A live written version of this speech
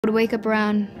I would wake up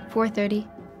around 4:30.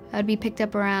 I would be picked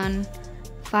up around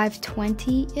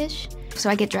 5:20-ish. So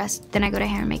I get dressed, then I go to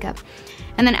hair and makeup.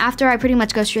 And then after, I pretty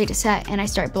much go straight to set and I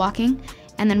start blocking,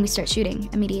 and then we start shooting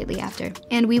immediately after.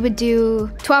 And we would do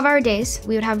 12-hour days.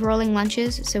 We would have rolling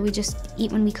lunches, so we just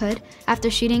eat when we could. After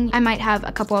shooting, I might have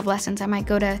a couple of lessons. I might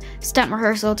go to stunt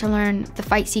rehearsal to learn the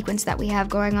fight sequence that we have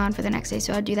going on for the next day,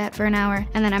 so I'd do that for an hour,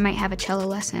 and then I might have a cello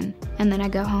lesson, and then I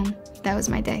go home. That was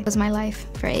my day. It was my life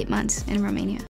for 8 months in Romania.